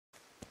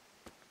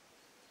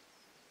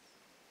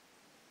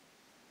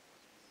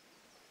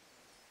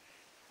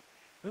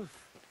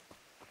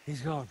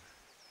He's gone.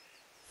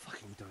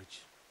 Fucking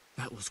Deutsch.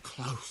 That was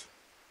close.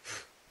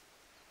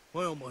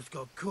 I almost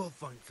got caught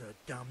thanks to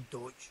that damn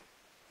Deutsch.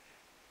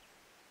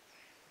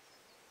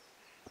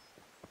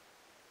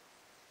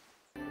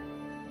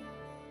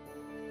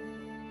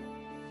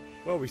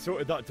 Well, we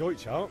sorted that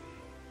Deutsch out.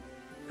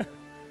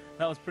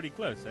 That was pretty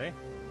close, eh?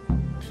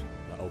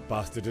 That old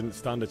bastard didn't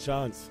stand a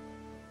chance.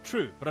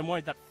 True, but I'm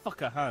worried that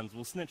fucker Hans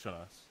will snitch on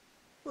us.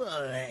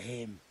 Well, let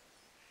him.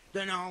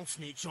 Then I'll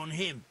snitch on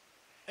him.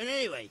 And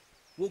anyway,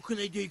 what can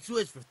they do to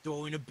us for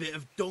throwing a bit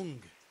of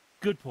dung?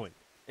 Good point.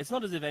 It's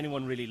not as if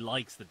anyone really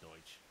likes the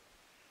Deutsch.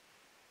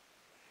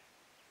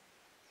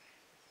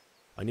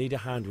 I need a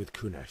hand with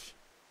Kunesh.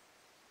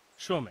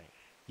 Sure, mate.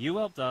 You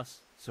helped us,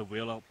 so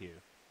we'll help you.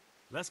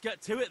 Let's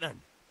get to it then.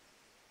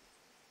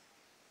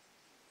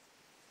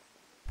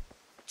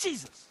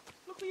 Jesus!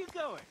 Look where you're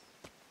going!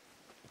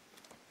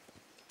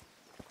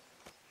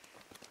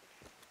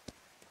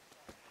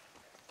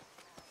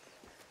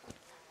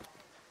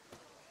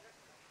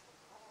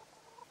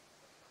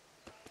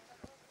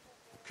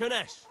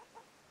 Kunesh,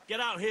 get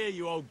out here,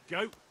 you old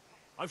goat.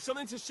 I've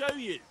something to show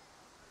you.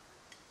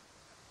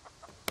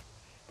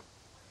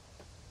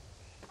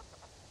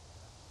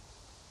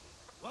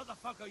 What the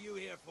fuck are you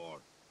here for?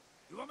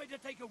 You want me to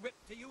take a whip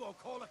to you or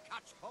call a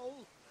catch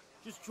pole?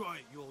 Just try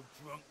it, you old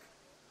drunk.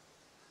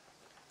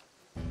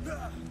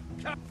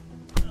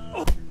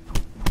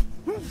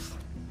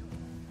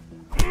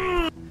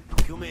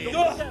 Come here.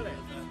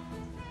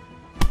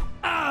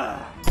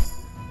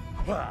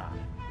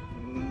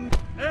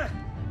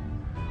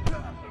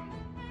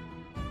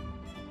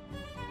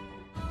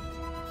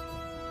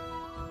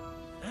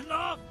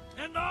 Enough!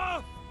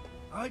 Enough!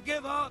 I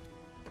give up.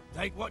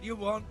 Take what you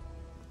want.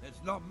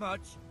 It's not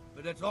much,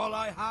 but it's all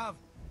I have.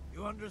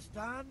 You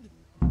understand?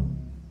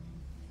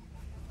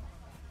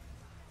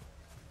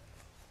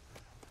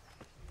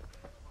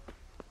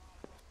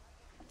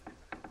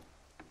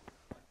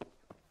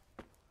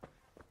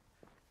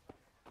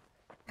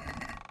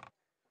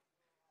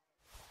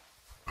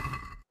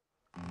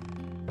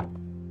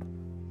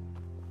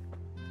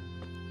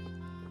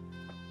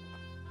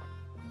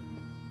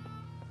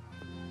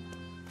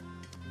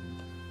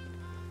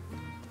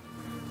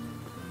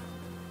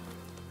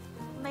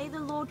 May the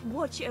Lord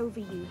watch over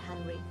you,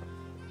 Henry.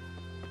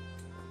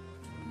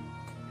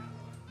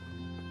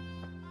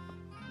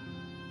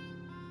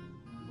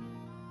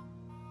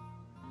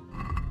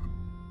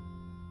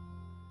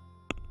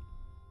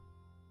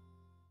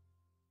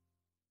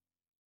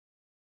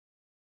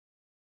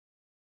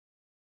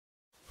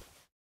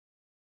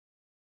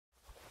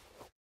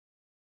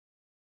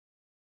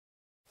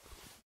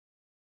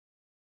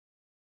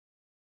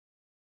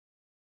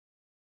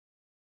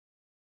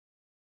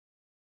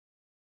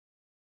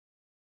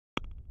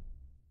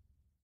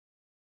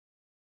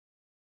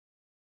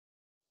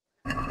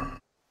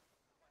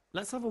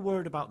 Let's have a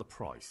word about the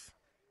price.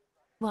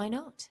 Why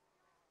not?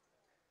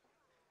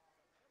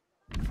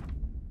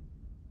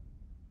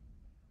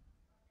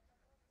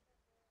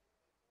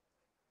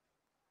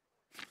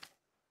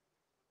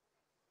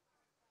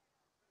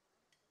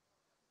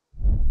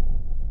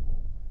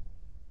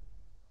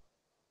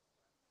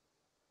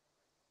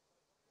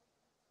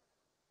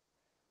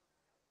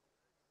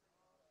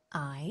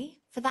 Aye,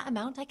 for that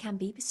amount I can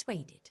be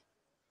persuaded.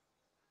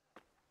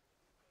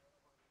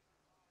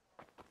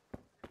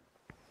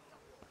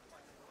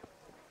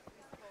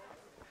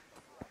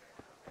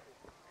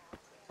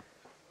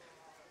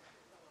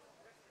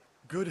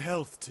 Good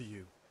health to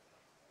you.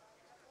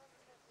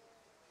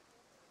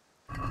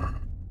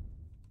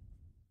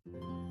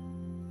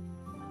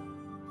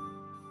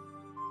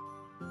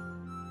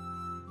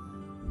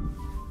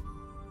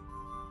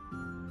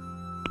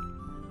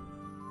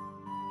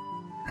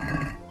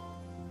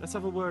 Let's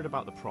have a word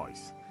about the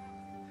price.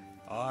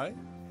 Aye.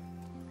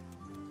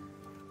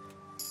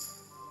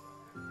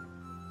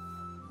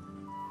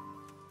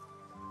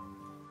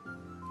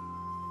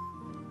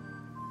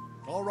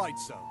 All right,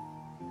 so.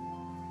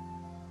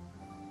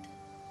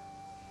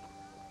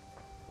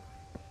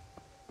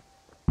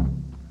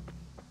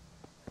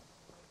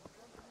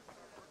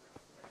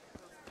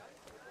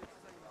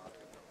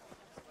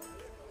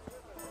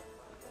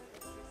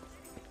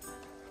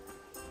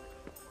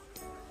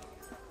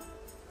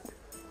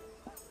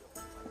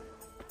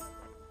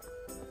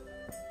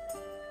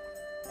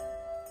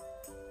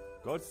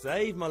 God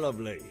save, my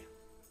lovely.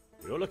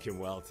 You're looking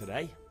well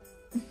today.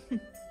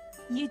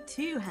 You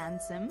too,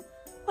 handsome.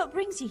 What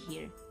brings you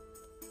here?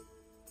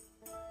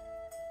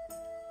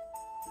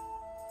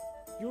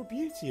 Your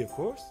beauty, of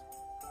course.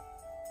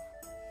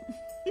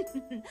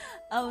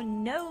 Oh,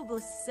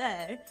 noble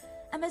sir.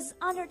 I'm as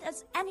honored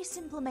as any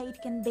simple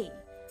maid can be.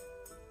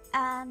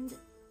 And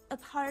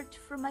apart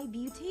from my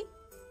beauty,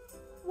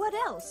 what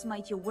else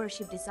might your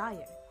worship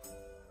desire?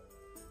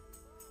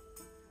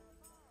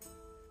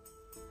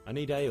 I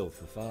need ale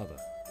for father.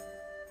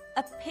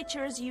 A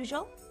pitcher as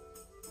usual?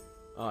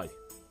 Aye.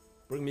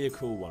 Bring me a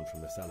cool one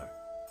from the cellar.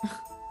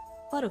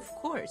 But of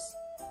course.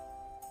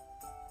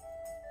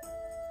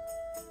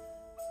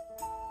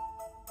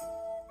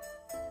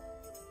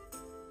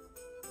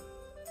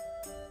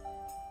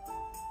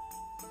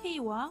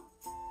 Here you are.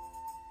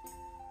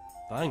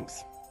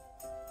 Thanks.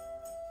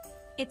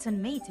 It's on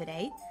me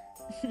today.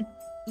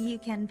 You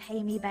can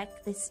pay me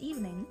back this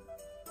evening.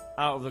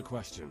 Out of the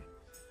question.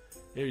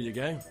 Here you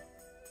go.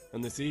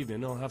 And this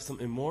evening I'll have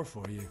something more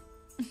for you.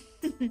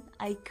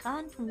 I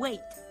can't wait.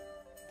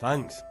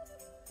 Thanks.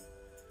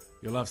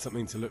 You'll have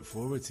something to look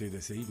forward to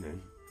this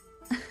evening.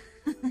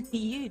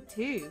 You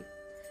too.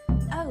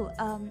 Oh,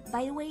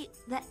 by the way,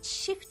 that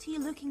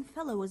shifty-looking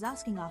fellow was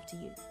asking after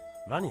you.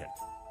 Vanya?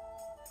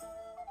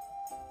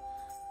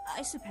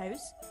 I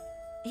suppose.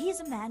 He's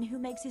a man who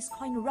makes his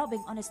coin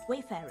robbing honest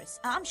wayfarers.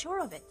 I'm sure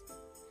of it.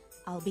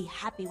 I'll be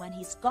happy when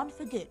he's gone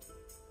for good.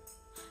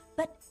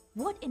 But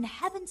what in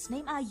heaven's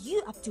name are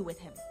you up to with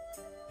him?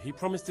 He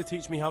promised to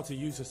teach me how to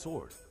use a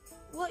sword.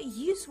 What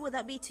use would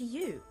that be to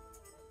you?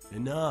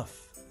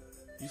 Enough.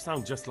 You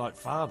sound just like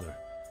father.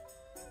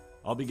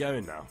 I'll be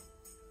going now.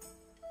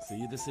 See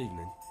you this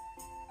evening.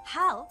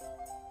 Hal,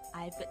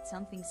 I've got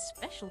something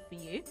special for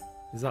you.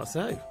 Is that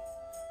so?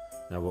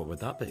 Now what would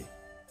that be?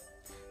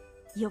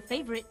 Your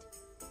favorite,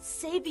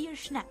 Savior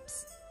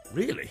Schnapps.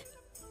 Really?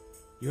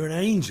 You're an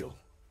angel.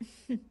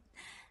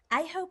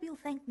 I hope you'll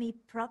thank me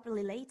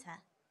properly later.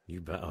 You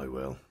bet I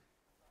will.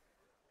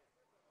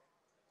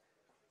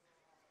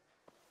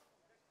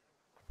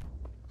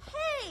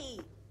 Hey!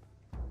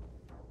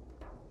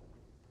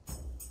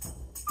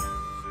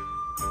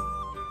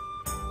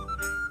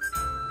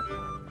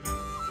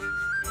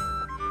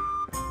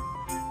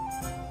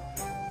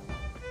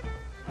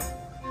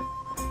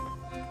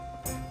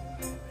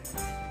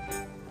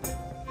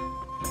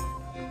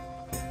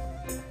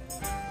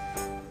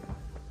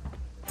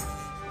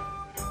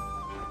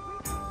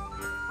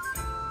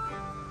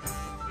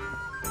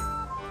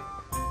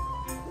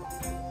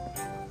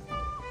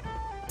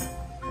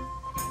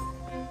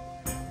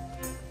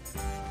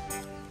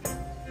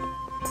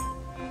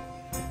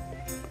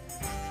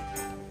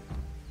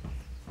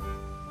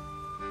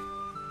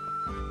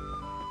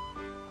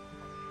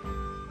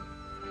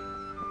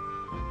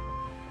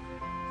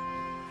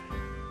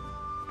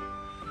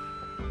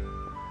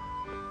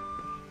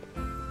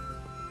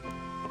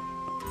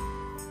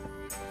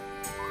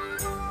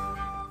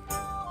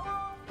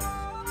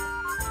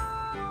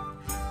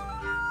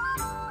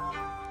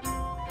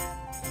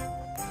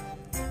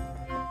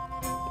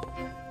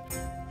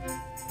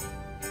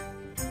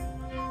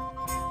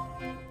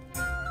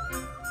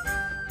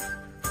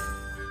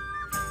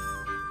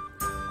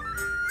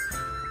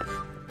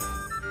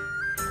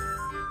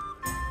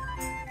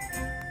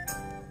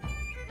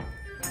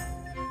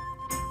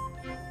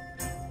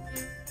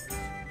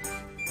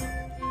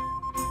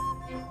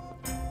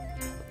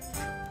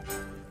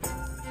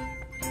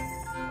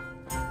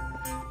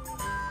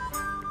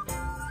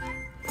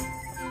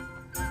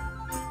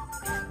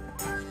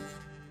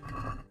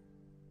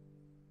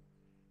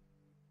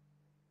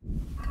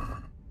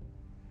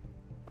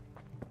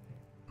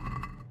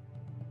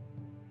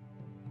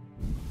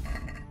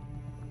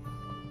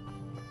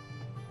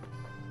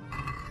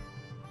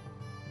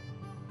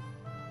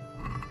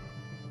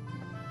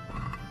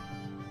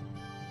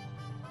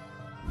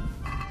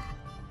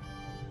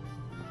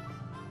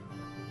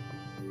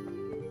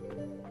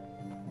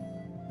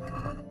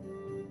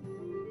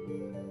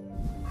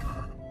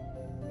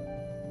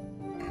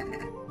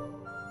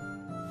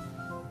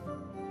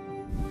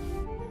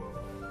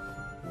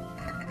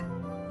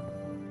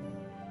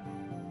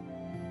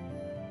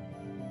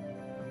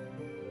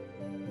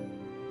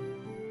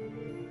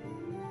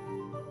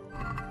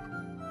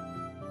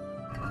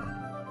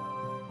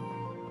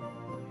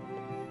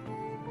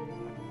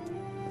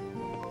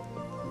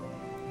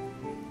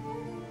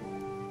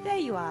 There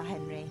you are,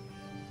 Henry.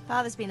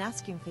 Father's been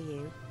asking for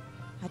you.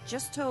 I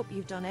just hope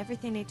you've done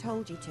everything he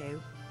told you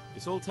to.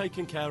 It's all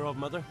taken care of,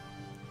 Mother.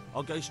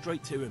 I'll go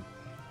straight to him.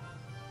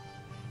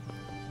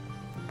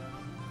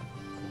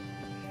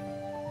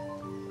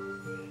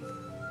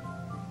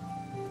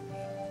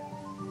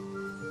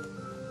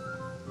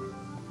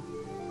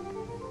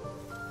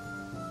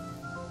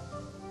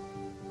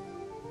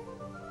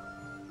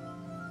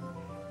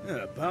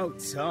 Yeah, about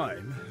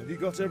time. Have you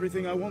got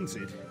everything I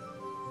wanted?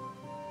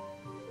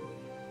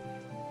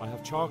 I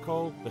have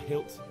charcoal, the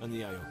hilt, and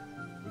the ale.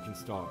 We can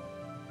start.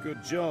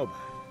 Good job.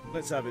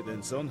 Let's have it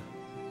then, son.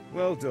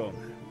 Well done.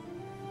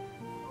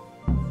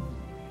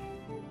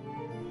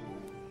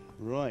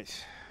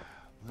 Right.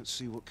 Let's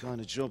see what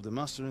kind of job the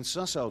master in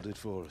Sasau did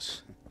for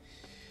us.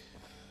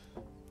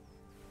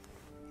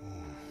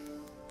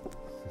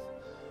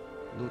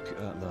 Look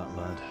at that,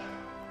 lad.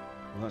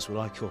 Well, that's what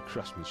I call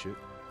craftsmanship.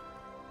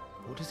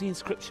 What does the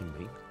inscription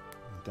mean?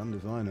 Damned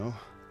if I know.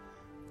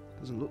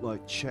 Doesn't look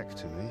like Czech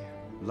to me.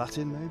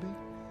 Latin, maybe?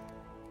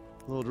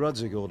 Lord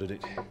Radzig ordered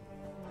it.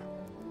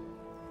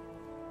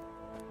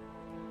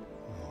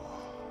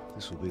 Oh,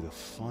 this will be the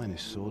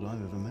finest sword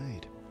I've ever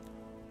made.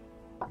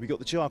 We got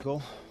the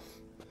charcoal?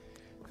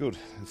 Good.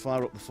 Then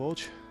fire up the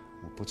forge.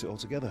 We'll put it all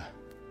together.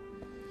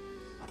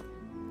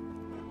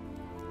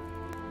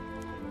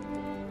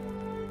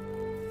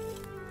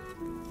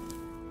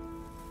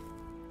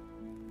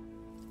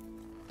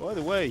 By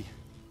the way,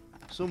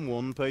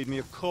 someone paid me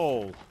a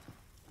call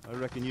I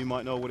reckon you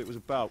might know what it was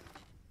about.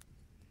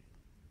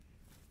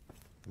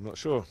 I'm not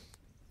sure.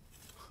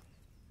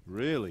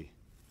 Really?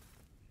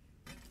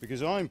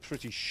 Because I'm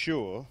pretty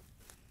sure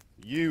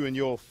you and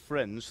your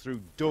friends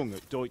threw dung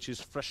at Deutsch's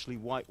freshly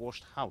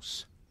whitewashed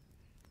house.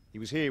 He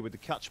was here with the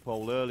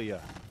catchpole earlier,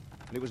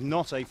 and it was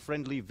not a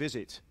friendly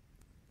visit.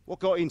 What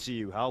got into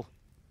you, Hal?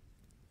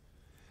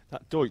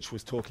 That Deutsch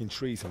was talking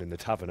treason in the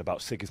tavern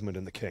about Sigismund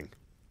and the king.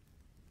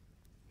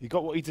 He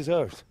got what he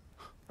deserved.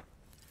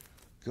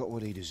 Got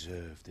what he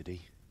deserved, did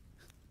he?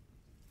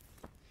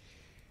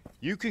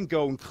 You can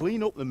go and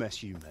clean up the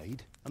mess you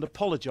made and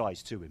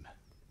apologise to him.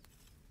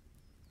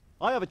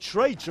 I have a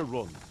trade to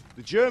run.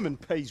 The German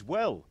pays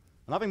well,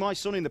 and having my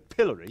son in the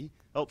pillory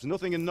helps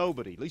nothing and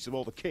nobody, least of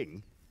all the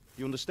king.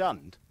 You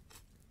understand?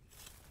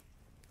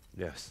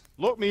 Yes.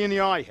 Look me in the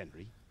eye,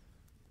 Henry.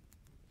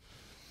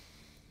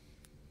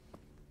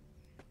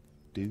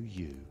 Do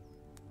you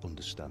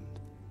understand?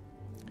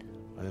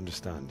 I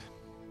understand.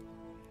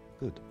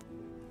 Good.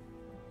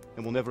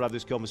 And we'll never have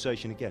this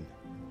conversation again.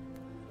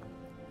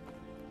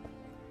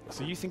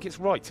 So you think it's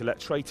right to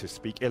let traitors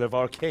speak ill of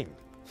our king?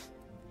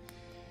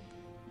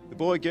 The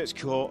boy gets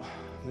caught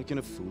making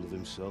a fool of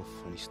himself,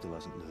 and he still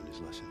hasn't learned his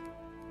lesson.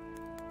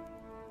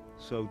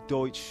 So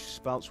Deutsch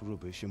spouts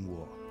rubbish, and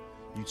what?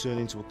 You turn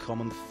into a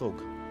common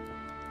thug.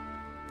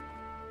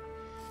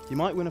 You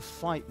might win a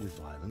fight with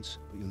violence,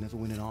 but you'll never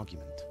win an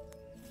argument.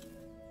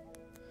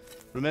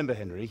 Remember,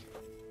 Henry,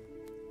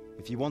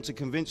 if you want to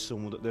convince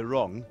someone that they're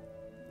wrong,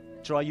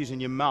 try using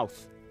your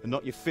mouth and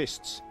not your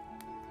fists.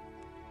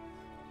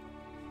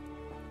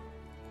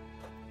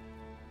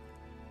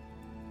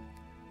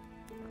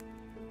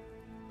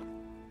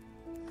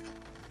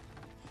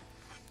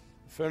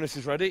 Furnace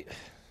is ready.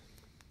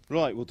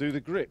 Right, we'll do the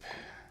grip.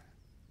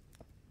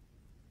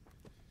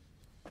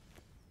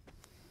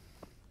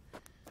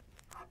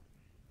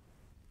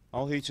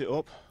 I'll heat it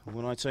up, and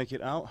when I take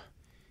it out,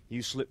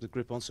 you slip the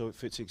grip on so it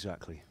fits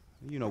exactly.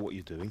 You know what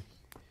you're doing.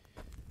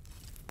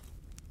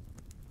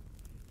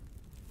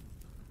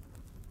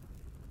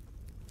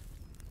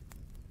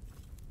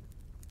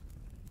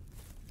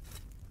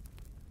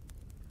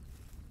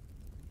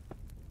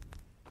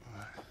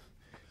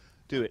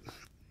 Do it.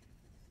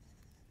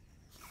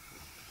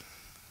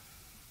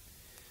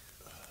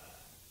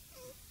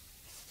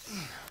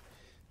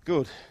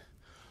 Good.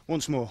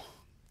 Once more.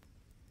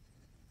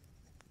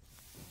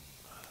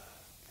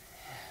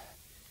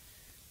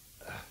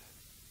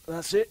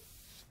 That's it.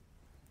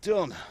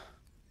 Done.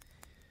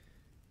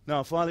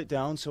 Now file it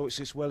down so it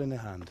sits well in the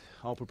hand.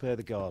 I'll prepare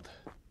the guard.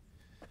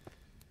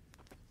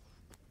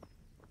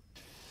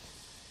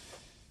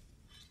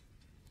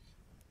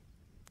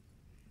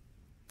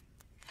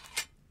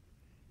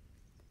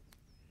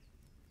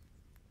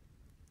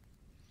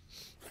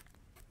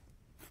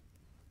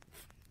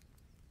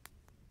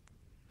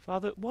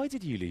 Father, why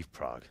did you leave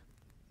Prague?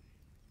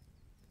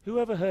 Who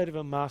ever heard of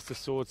a master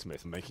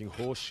swordsmith making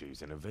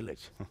horseshoes in a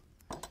village?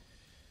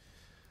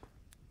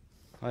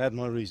 I had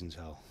my reasons,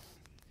 Hal.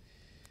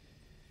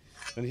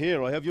 And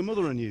here I have your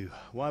mother and you.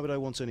 Why would I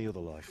want any other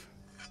life?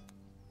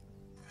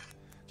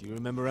 Do you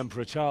remember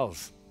Emperor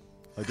Charles?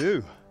 I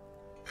do.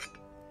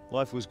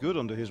 Life was good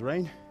under his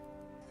reign.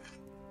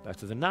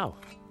 Better than now.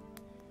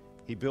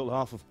 He built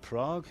half of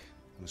Prague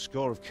and a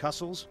score of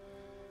castles,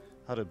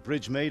 had a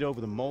bridge made over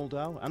the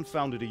Moldau, and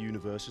founded a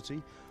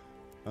university,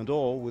 and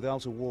all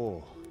without a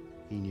war.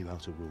 He knew how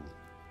to rule.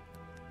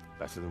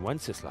 Better than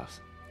Wenceslaus.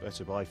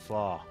 Better by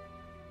far.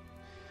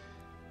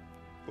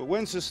 But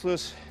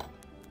Wenceslaus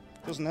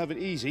doesn't have it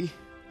easy.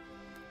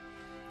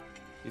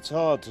 It's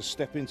hard to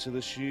step into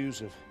the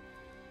shoes of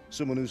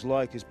someone whose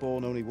like is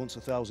born only once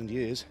 1,000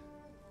 years.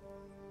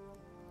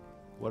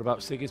 What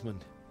about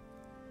Sigismund?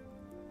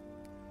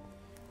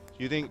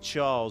 Do you think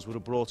Charles would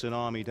have brought an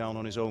army down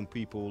on his own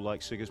people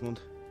like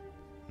Sigismund?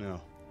 No.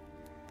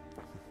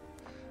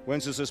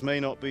 Wenceslaus may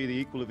not be the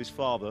equal of his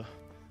father,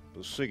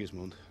 but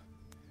Sigismund,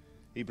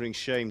 he brings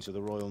shame to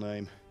the royal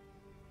name.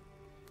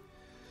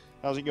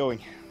 How's it going?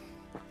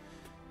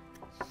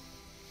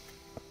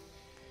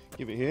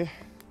 Give it here,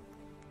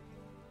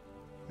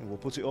 and we'll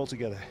put it all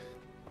together.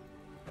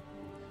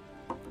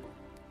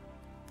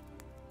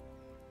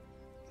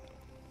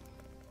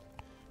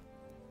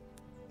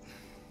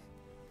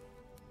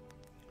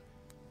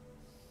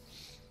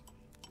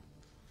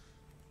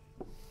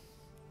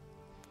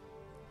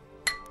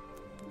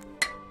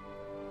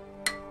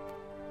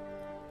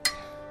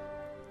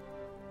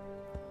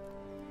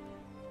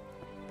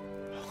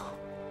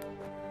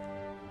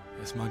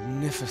 It's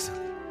magnificent.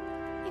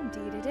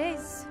 Indeed it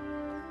is.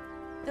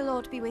 The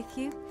Lord be with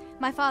you.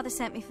 My father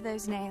sent me for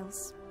those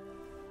nails.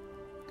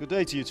 Good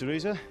day to you,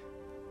 Teresa.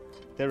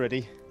 They're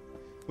ready.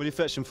 Will you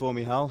fetch them for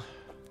me, Hal?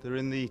 They're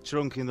in the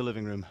trunk in the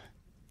living room.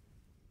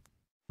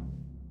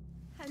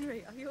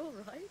 Henry, are you all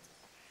right?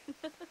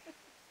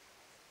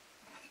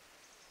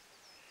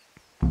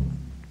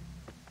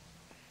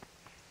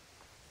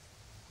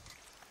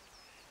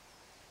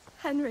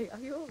 Henry, are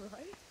you all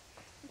right?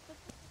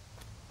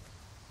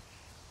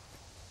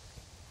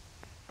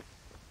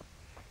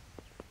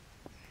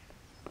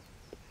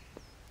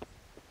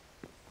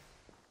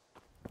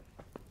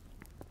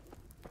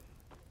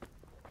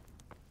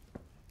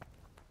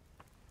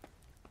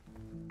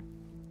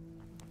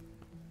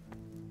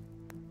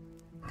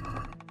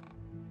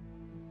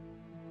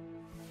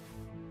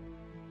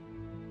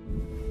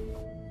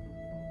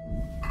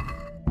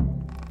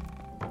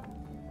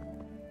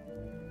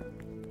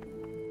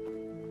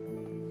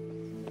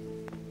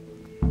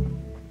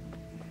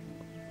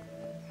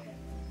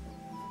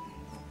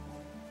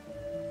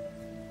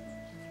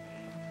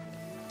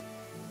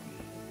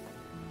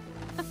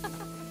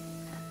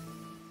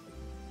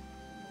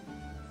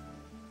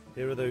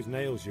 Here are those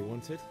nails you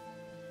wanted.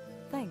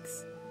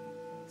 Thanks.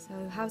 So,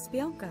 how's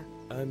Bianca?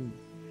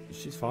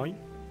 She's fine.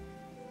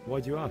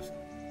 Why do you ask?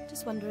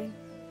 Just wondering,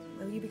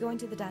 will you be going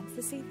to the dance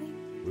this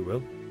evening? We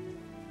will.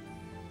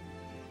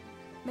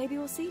 Maybe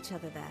we'll see each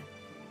other there.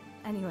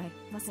 Anyway,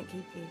 mustn't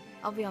keep you.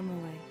 I'll be on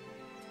my way.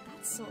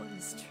 That sword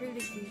is truly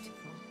beautiful.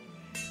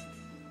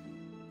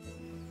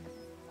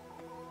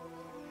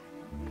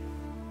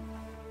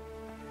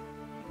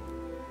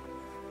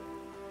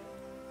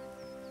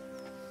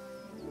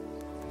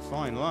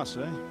 Fine lass,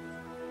 eh?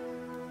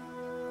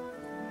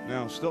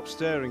 Now, stop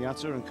staring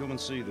at her and come and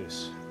see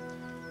this.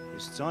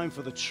 It's time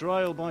for the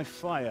trial by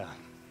fire.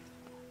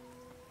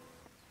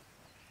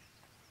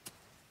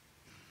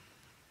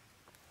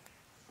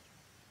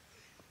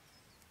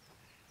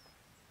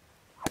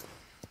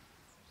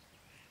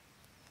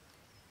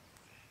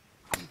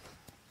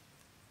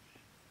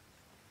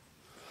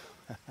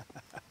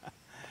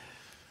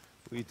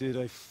 We did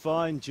a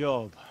fine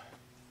job.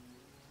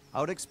 I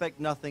would expect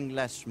nothing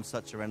less from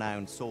such a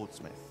renowned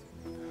swordsmith.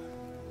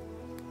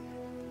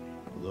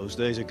 Those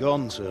days are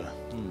gone, sir.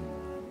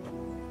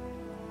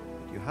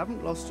 You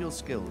haven't lost your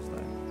skills,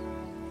 though.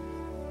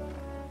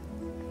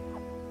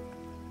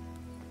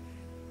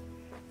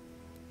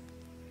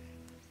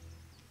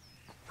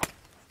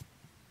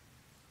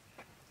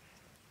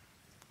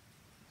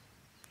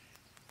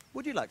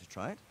 Would you like to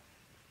try it?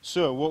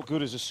 Sir, what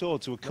good is a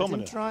sword to a commoner?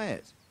 Let him try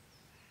it.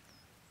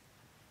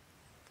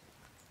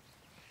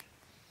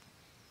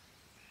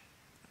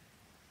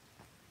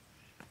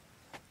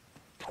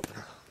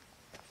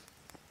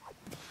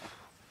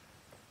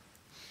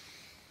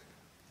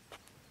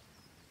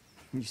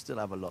 You still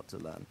have a lot to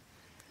learn.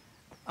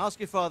 Ask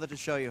your father to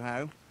show you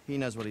how. He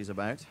knows what he's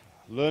about.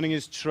 Learning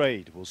his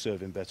trade will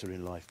serve him better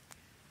in life,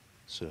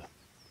 sir.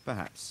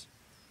 Perhaps.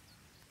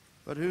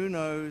 But who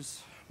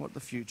knows what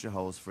the future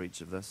holds for each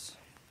of us.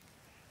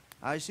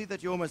 I see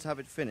that you almost have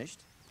it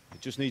finished.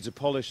 It just needs a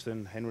polish,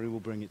 then Henry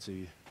will bring it to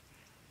you.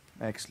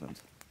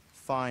 Excellent.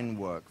 Fine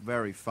work,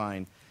 very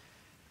fine.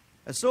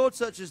 A sword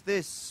such as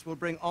this will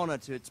bring honor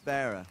to its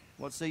bearer.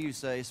 What say you,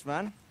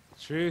 Svan?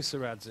 True, Sir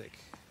Radzig.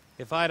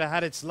 If I'd have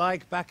had its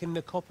like back in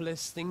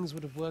Nicopolis, things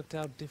would have worked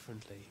out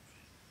differently.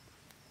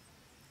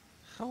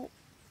 How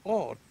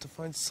odd to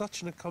find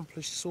such an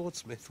accomplished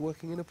swordsmith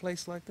working in a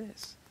place like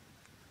this.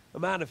 A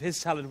man of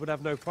his talent would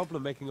have no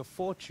problem making a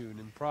fortune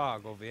in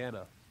Prague or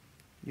Vienna.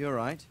 You're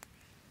right.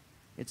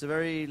 It's a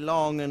very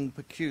long and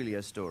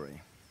peculiar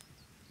story.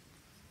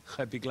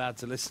 I'd be glad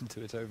to listen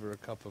to it over a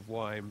cup of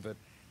wine, but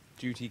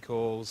duty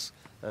calls,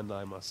 and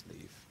I must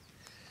leave.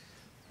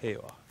 Here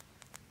you are.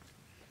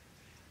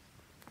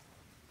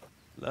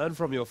 Learn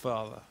from your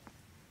father.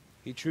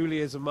 He truly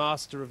is a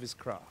master of his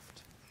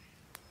craft.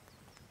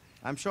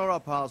 I'm sure our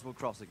paths will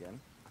cross again.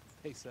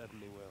 They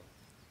certainly will.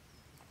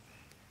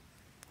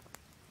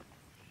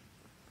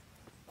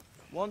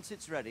 Once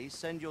it's ready,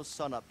 send your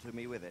son up to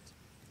me with it.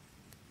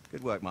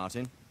 Good work,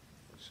 Martin.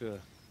 Sure.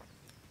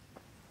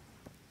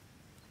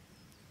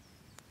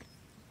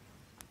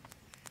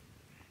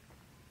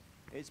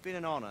 It's been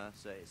an honor,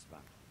 Sir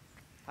Isvan.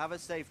 Have a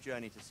safe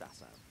journey to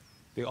Sasau.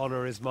 The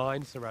honor is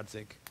mine, Sir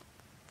Radzig.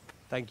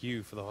 Thank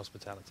you for the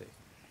hospitality.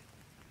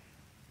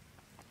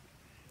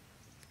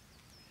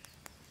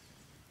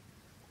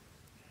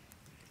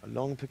 A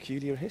long,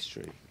 peculiar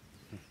history.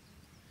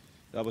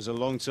 That was a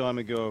long time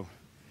ago.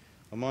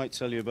 I might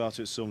tell you about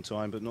it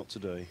sometime, but not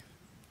today.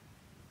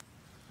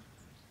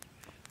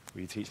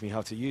 Will you teach me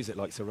how to use it,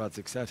 like Sir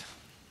Radzig said?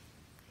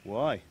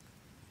 Why?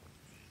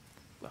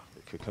 Well,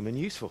 it could come in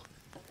useful.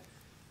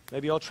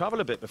 Maybe I'll travel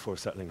a bit before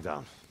settling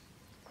down.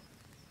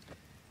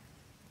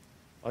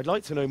 I'd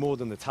like to know more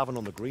than the tavern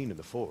on the green and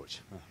the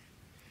forge.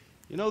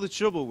 You know the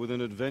trouble with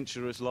an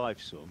adventurous life,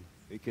 son?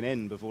 It can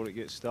end before it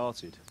gets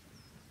started.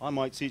 I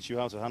might teach you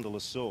how to handle a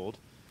sword,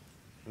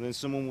 and then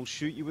someone will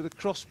shoot you with a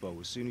crossbow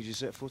as soon as you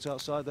set foot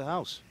outside the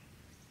house.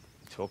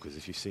 You talk as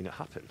if you've seen it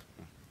happen.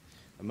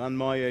 A man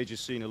my age has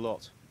seen a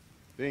lot.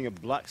 Being a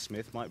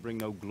blacksmith might bring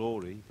no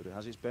glory, but it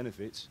has its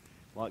benefits,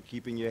 like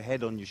keeping your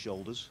head on your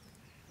shoulders.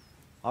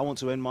 I want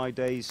to end my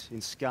days in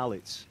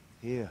Skalitz,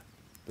 here,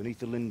 beneath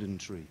the linden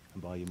tree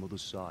and by your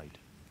mother's side.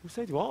 Well,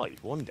 so do I,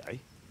 one day.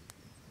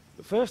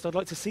 But first, I'd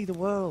like to see the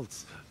world,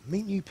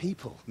 meet new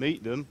people.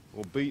 Meet them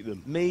or beat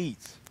them? Meet.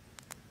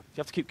 You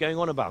have to keep going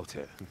on about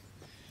it.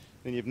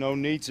 Then you've no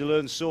need to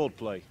learn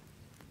swordplay.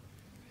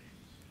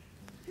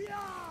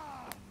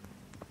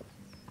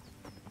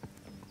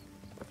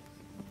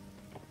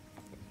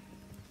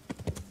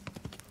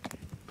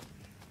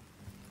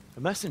 A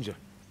messenger.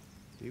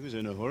 He was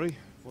in a hurry.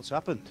 What's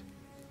happened?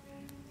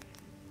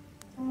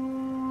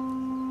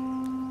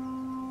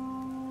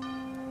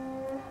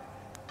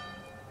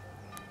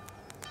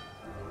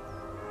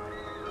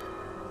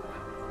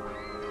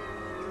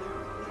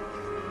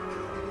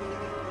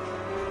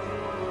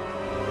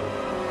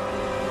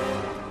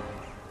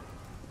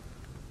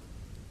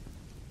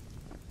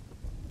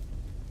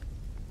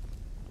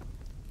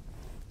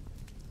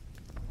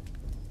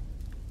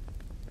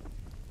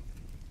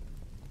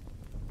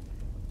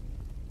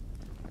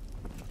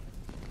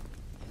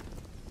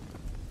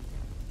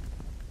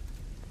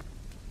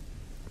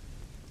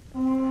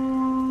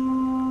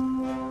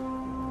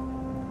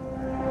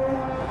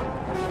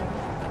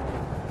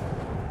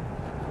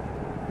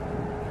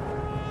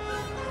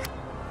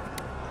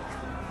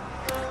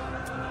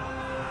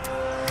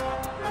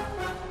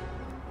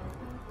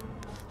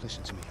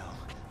 Listen to me, Hal.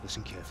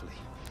 Listen carefully.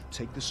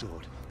 Take the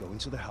sword, go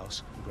into the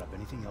house, and grab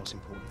anything else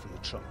important from the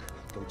trunk.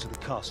 Go to the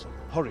castle.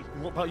 Hurry!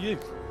 What about you?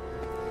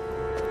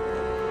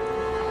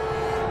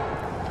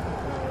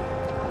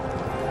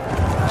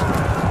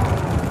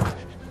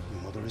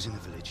 Your mother is in the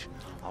village.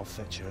 I'll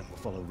fetch her and we'll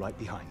follow right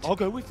behind. I'll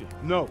go with you.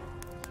 No!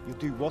 You'll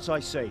do what I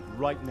say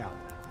right now.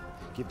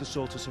 Give the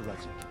sword to Sir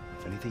Radzig.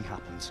 If anything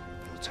happens,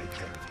 he'll take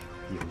care of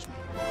you. He owes me.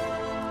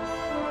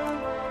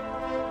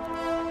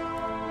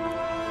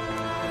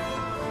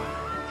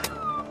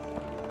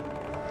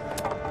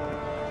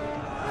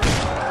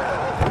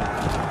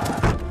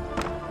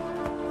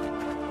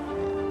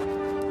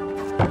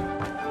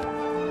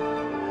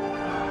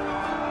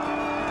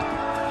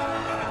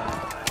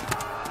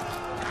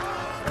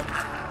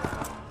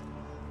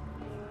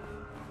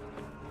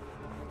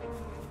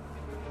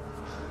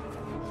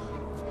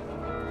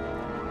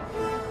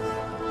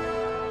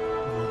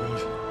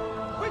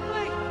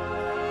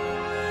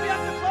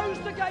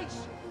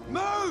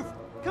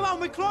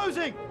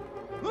 Closing!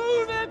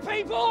 Move it,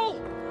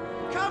 people!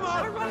 Come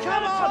on! We're running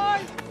Come out of on!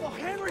 time! Oh,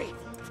 Henry!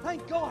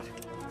 Thank God!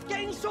 Get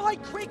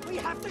inside, quick! We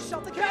have to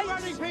shut the gates! Get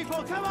running,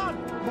 people! Come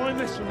on! Mind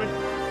this for me.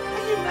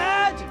 Are you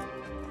mad?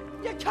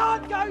 You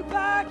can't go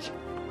back!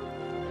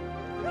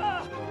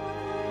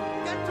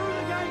 Get through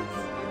the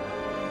gates!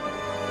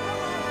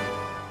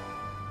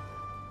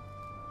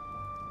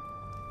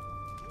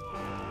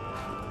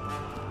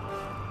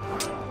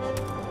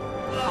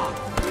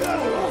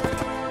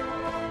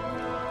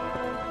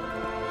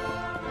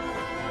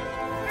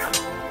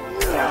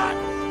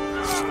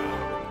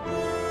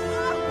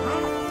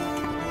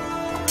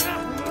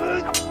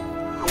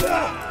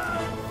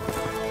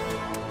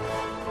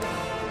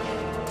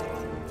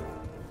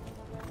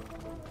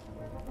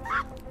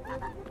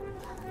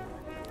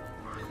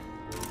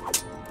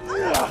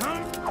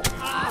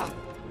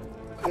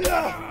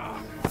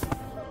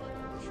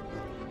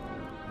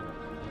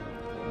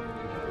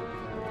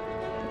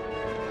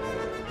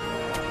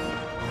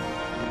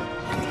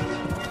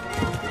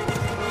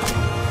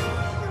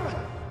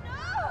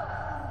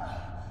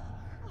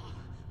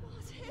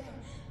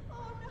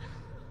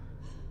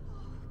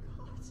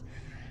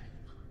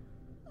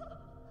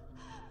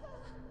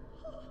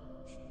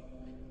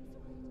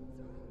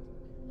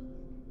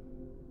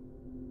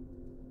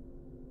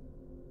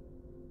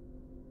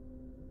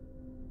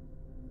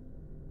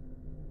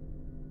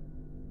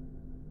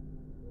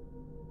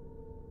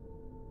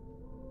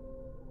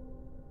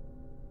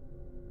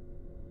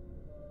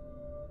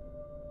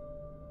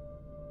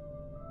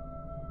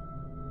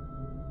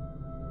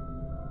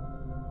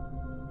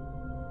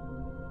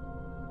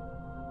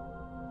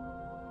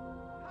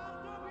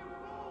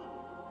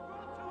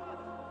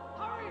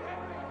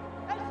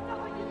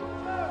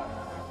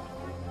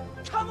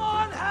 Come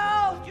on,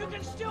 Hal! You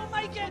can still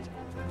make it!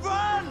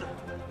 Run!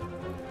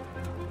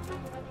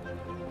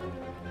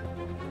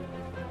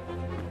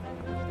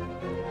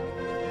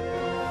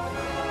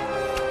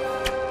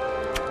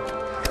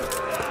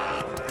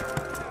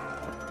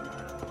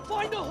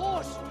 Find a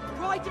horse!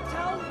 Ride to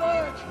town,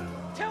 Merc!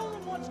 Tell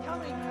them what's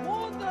coming!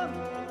 Warn them!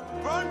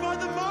 Run by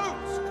the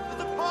moats!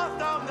 There's a path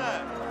down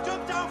there!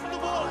 Jump down from the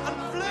wall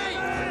and flee!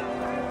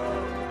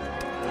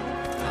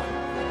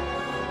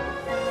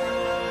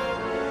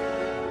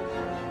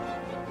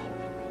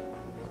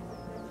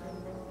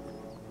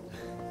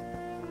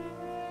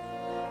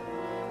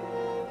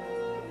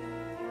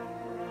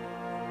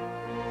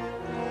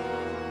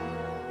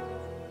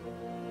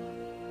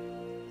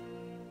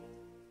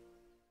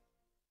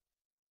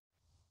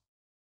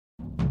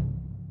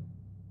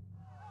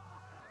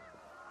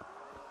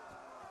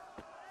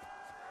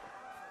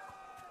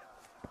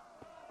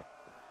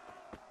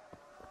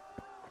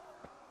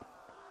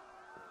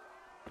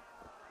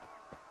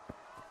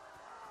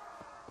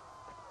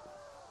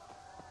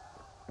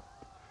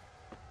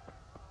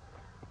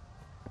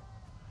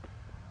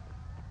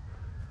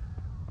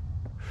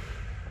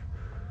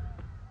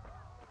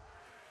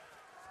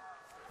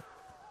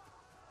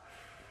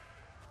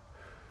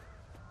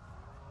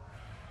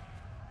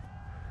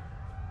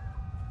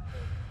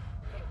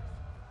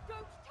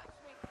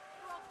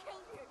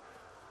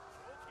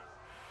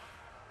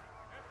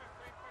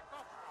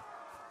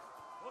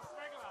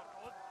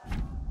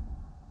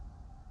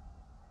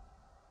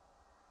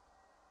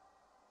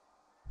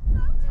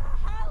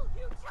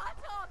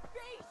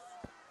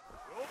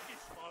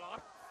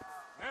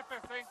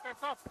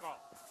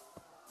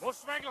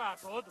 Most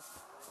meglátod?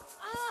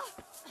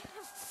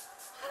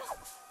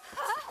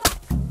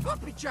 A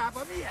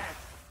picsába miért?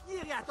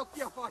 Nyírjátok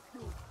ki a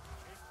fattyút!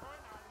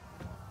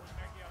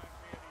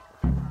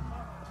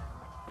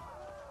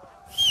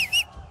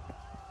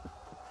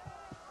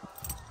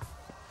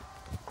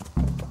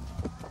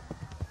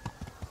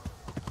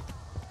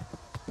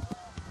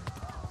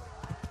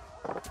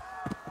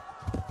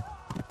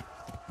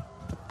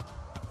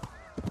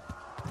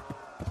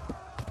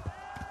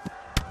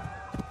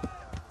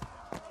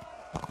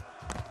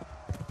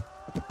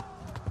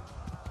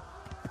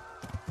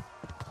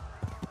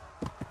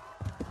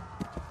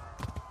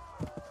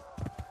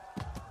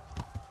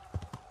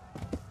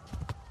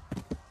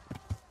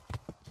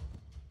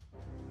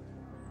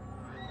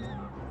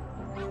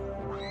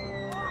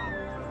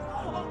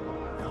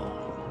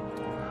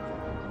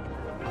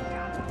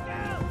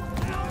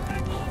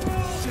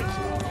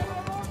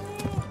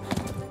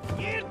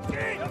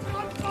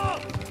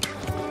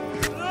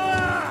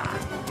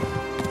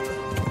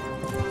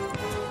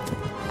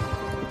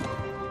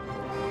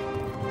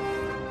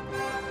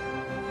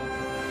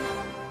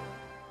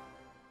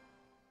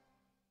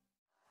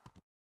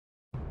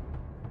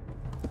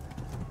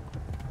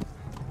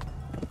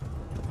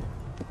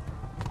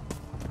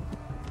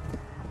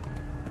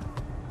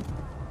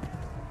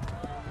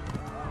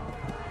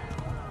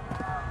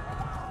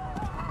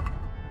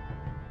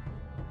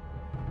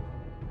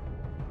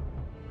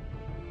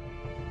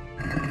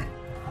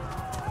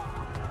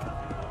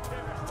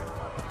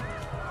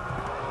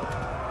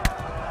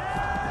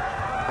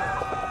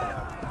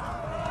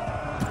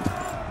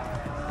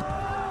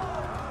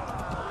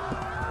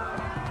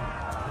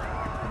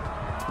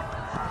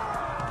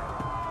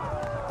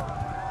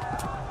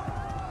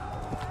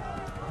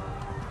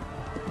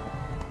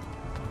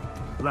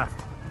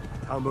 Left.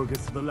 Hamburg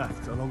is to the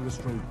left, along the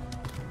stream.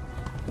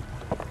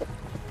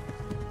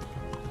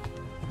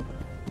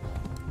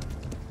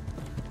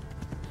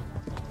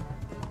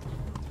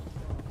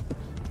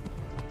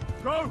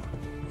 Go!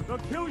 They'll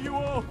kill you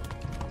all!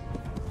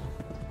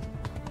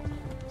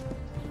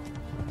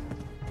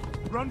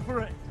 Run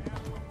for it!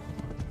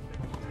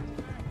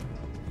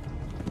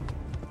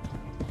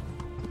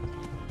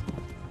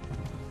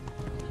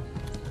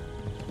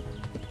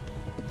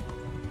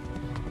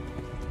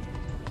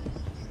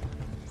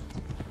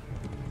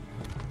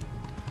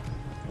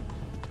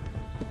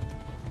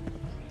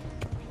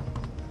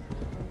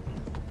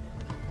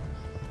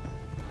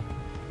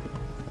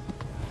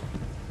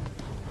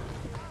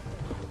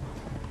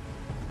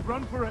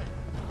 Run for it!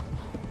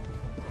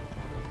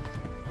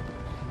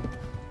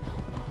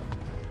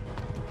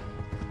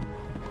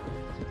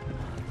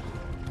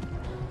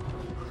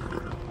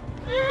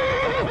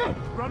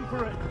 Run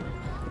for it!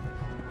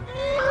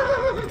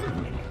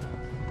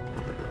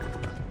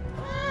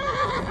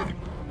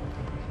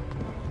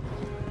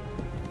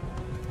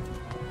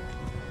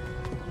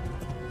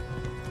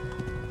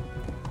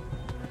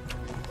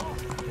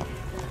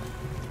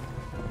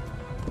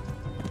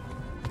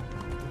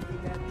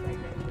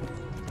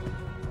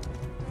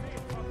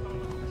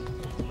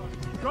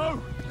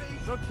 Go!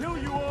 They'll kill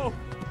you all!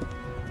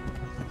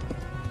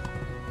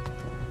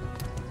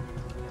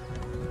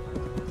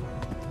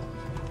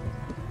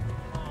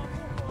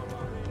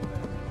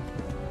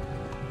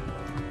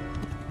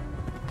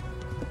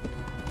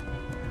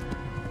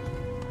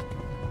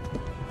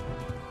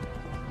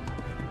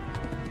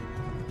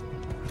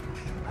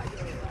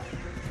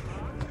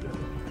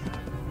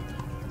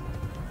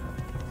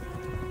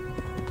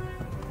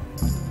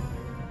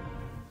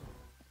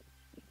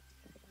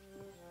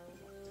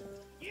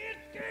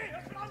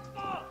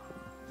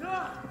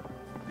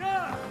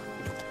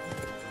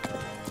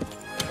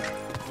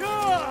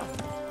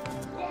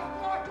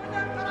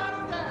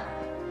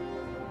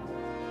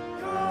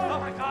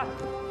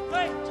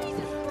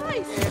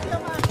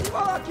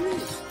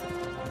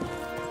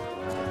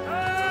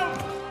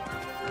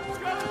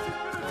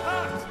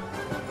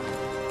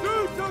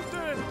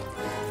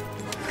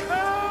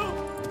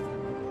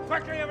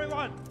 Quickly,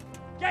 everyone!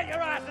 Get your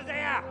asses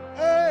here!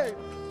 Hey!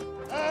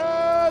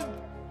 And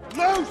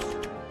loose!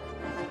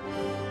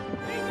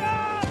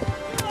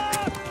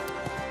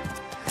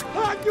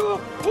 Halt you!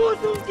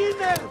 Hosen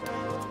gehen!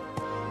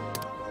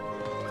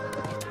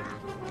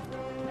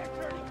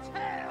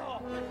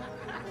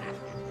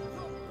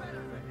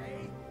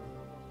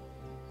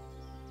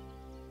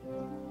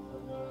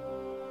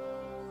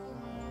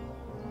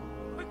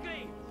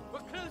 Quickly! We're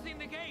closing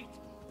the gate!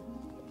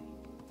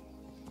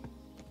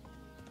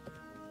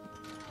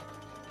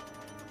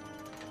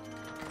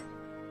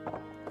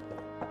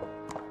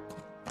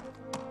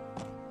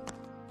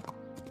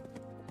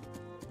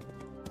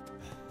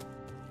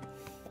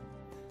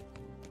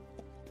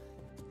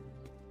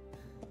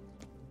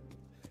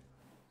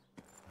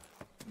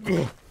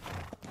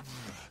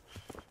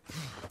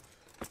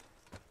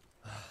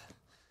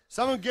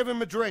 Someone give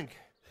him a drink.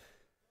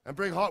 And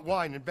bring hot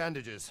wine and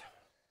bandages.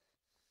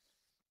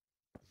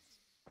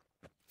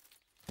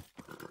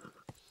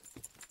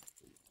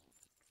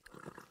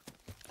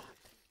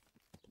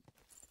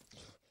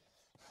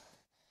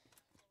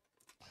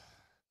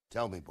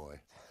 Tell me, boy,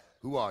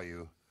 who are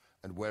you,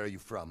 and where are you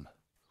from?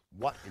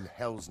 What in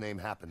hell's name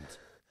happened?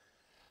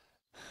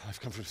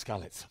 I've come from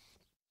Skalitz.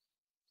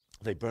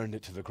 They burned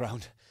it to the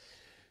ground.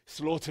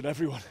 Slaughtered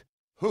everyone.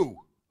 Who?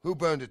 Who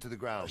burned it to the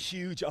ground? A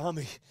huge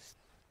army.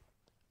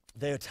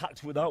 They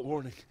attacked without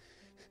warning.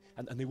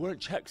 And they weren't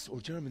Czechs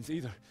or Germans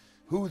either.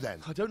 Who then?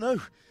 I don't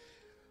know.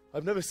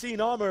 I've never seen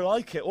armor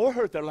like it or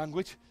heard their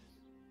language.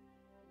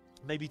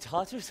 Maybe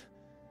Tatars?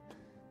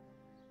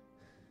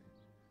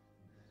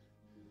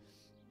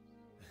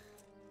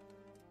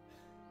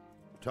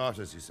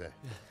 Tartars, you say?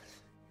 Yeah.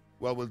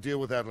 Well, we'll deal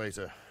with that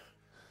later.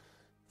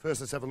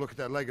 First, let's have a look at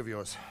that leg of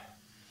yours.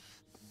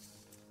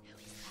 Who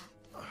is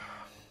that?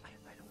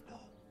 I don't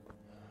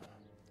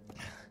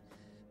know.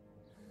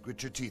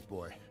 Grit your teeth,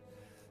 boy.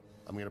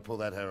 I'm gonna pull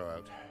that arrow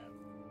out.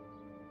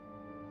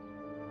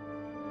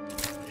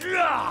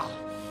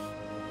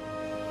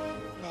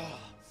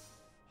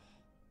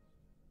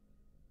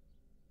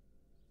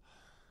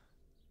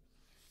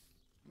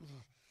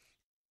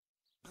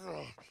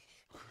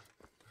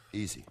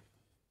 Easy.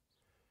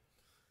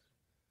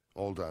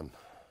 All done.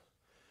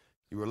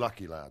 You were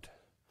lucky, lad.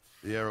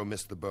 The arrow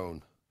missed the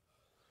bone.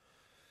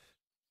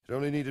 It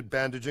only needed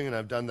bandaging, and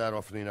I've done that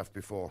often enough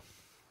before.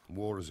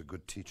 War is a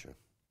good teacher.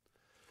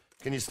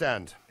 Can you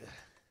stand?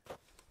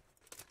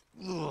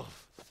 There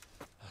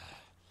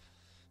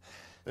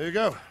you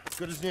go.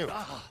 Good as new.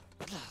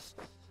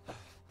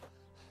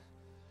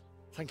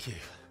 Thank you.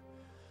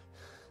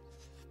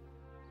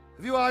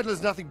 If you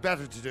idlers nothing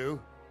better to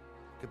do,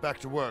 get back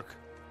to work.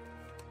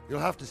 You'll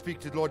have to speak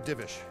to Lord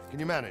Divish. Can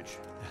you manage?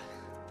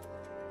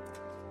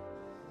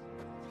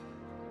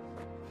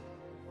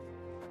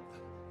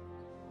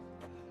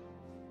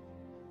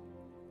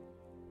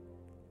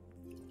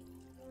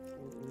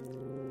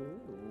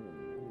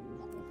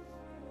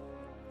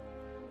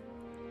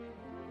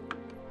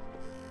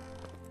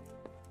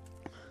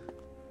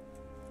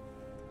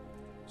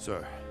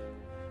 Sir,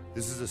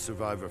 this is a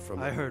survivor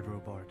from... I heard,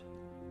 Robard.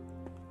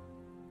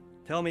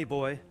 Tell me,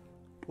 boy,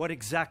 what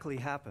exactly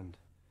happened?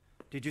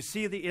 Did you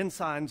see the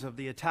ensigns of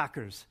the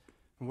attackers?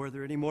 And were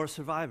there any more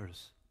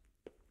survivors?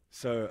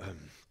 So,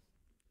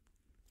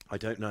 I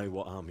don't know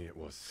what army it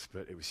was,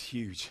 but it was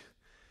huge.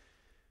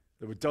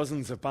 There were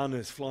dozens of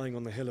banners flying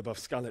on the hill above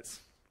Skalitz.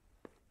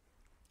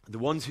 The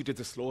ones who did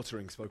the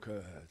slaughtering spoke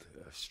a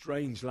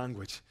strange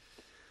language.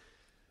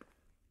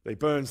 They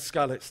burned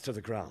Skalitz to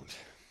the ground.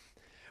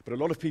 But a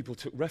lot of people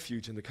took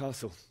refuge in the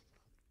castle.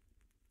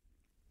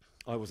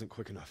 I wasn't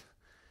quick enough.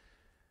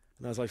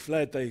 And as I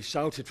fled, they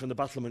shouted from the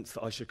battlements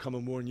that I should come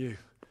and warn you.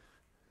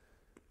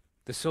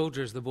 The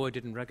soldiers the boy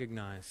didn't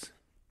recognize.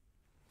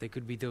 They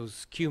could be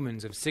those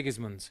Cumans of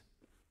Sigismund's.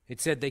 It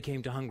said they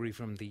came to Hungary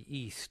from the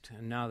east,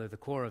 and now they're the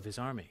core of his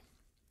army.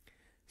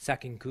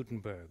 Sacking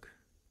Kuttenberg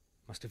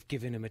must have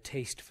given him a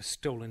taste for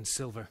stolen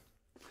silver.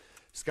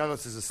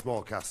 Skalitz is a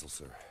small castle,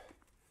 sir.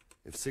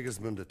 If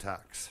Sigismund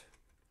attacks,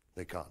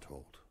 they can't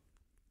hold.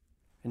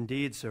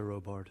 Indeed, Sir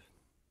Robard.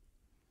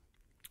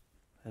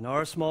 And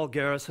our small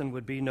garrison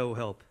would be no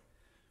help,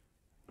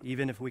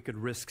 even if we could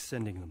risk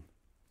sending them.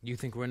 You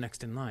think we're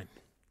next in line?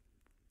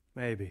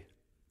 Maybe.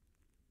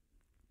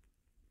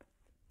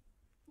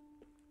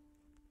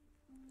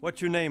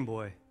 What's your name,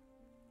 boy?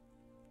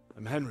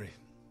 I'm Henry,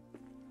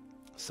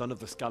 son of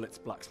the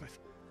Skalitz blacksmith.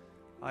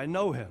 I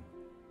know him.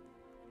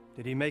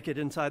 Did he make it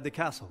inside the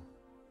castle?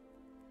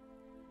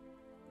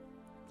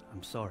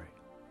 I'm sorry.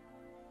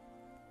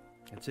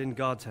 It's in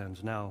God's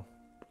hands now.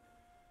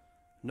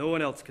 No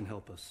one else can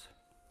help us.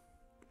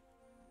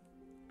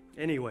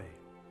 Anyway,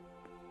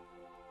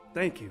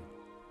 thank you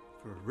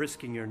for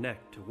risking your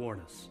neck to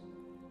warn us.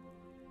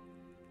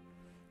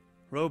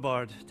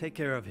 Robard, take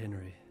care of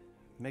Henry.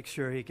 Make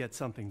sure he gets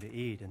something to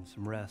eat and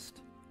some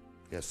rest.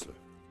 Yes, sir.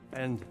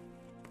 And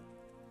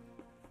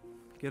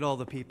get all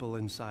the people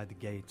inside the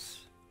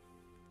gates.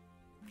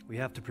 We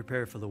have to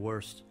prepare for the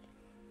worst.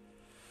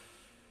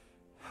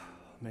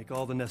 Make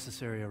all the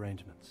necessary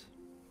arrangements.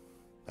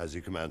 As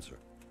you command, sir.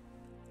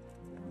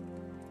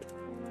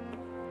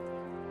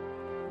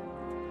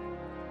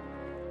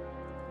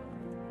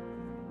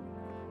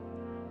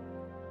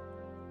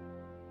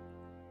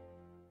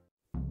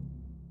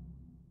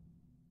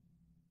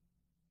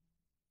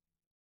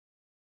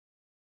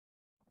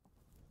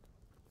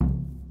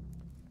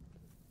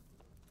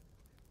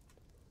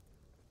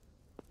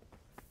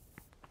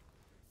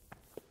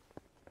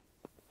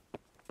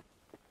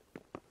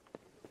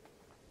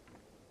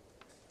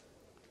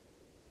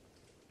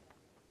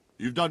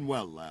 You've done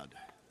well, lad.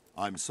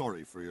 I'm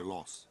sorry for your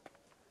loss.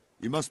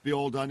 You must be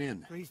all done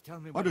in. Please tell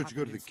me Why what don't you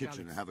go to happened the in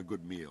kitchen Skalitz? and have a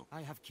good meal?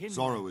 I have kin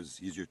Sorrow there. is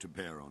easier to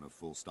bear on a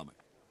full stomach.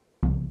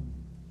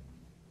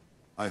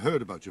 I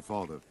heard about your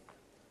father.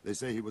 They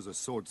say he was a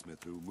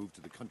swordsmith who moved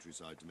to the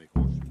countryside to make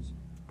horseshoes.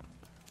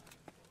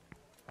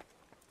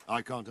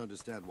 I can't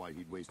understand why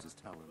he'd waste his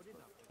talent,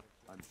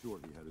 but I'm sure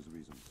he had his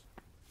reasons.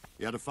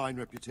 He had a fine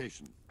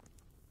reputation.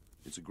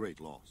 It's a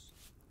great loss.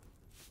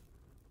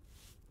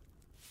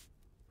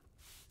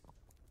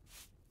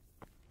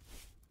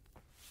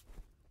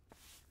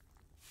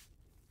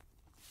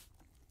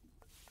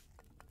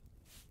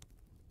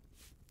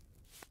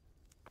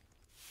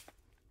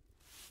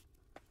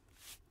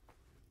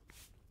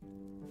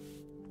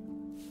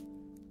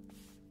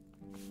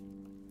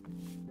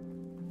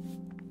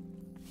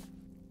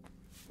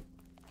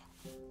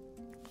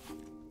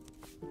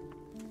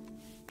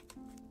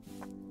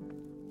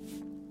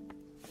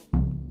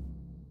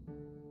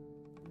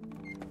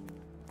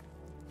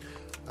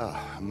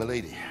 Ah,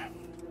 milady.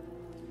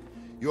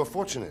 You are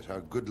fortunate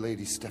our good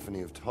lady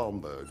Stephanie of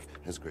Talmberg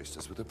has graced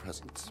us with her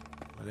presence.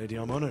 My lady,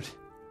 I'm honored.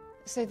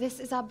 So this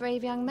is our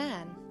brave young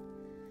man.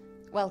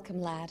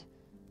 Welcome, lad.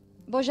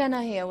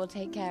 Bozhena here will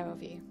take care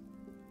of you.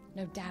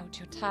 No doubt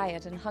you're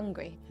tired and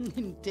hungry.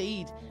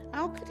 Indeed.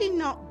 How could he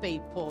not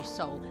be, poor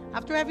soul?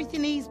 After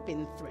everything he's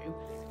been through,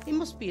 he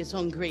must be as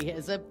hungry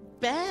as a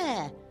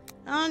bear.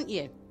 Aren't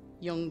you,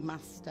 young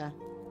master?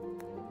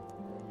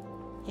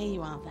 Here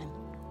you are, then.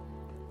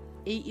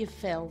 Eat your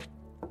fill.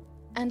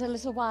 And a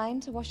little wine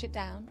to wash it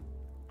down.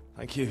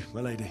 Thank you,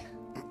 my lady.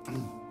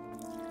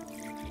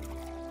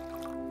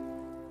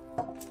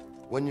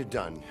 When you're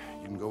done,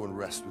 you can go and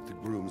rest with the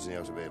grooms in the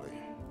Outer Bailey.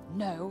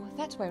 No,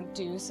 that won't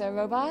do, Sir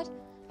Robard.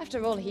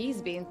 After all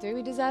he's been through,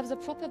 he deserves a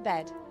proper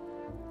bed.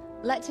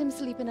 Let him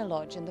sleep in a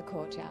lodge in the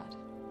courtyard.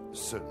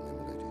 Certainly,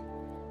 milady.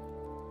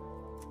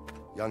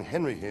 Young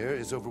Henry here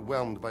is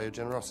overwhelmed by your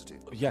generosity.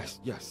 Yes,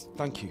 yes,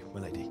 thank you,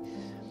 my lady.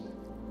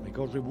 May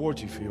God reward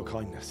you for your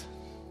kindness.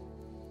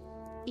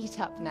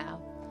 Eat up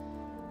now.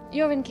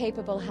 You're in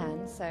capable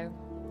hands, so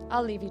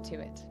I'll leave you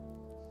to it.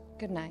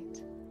 Good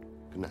night.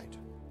 Good night.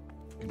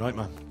 Good night,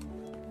 man.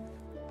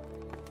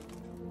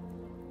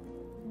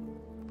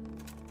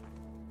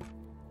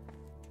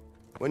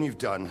 When you've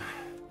done,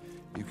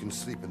 you can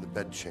sleep in the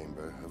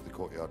bedchamber of the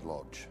courtyard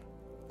lodge.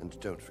 And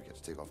don't forget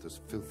to take off those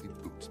filthy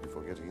boots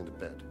before getting into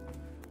bed.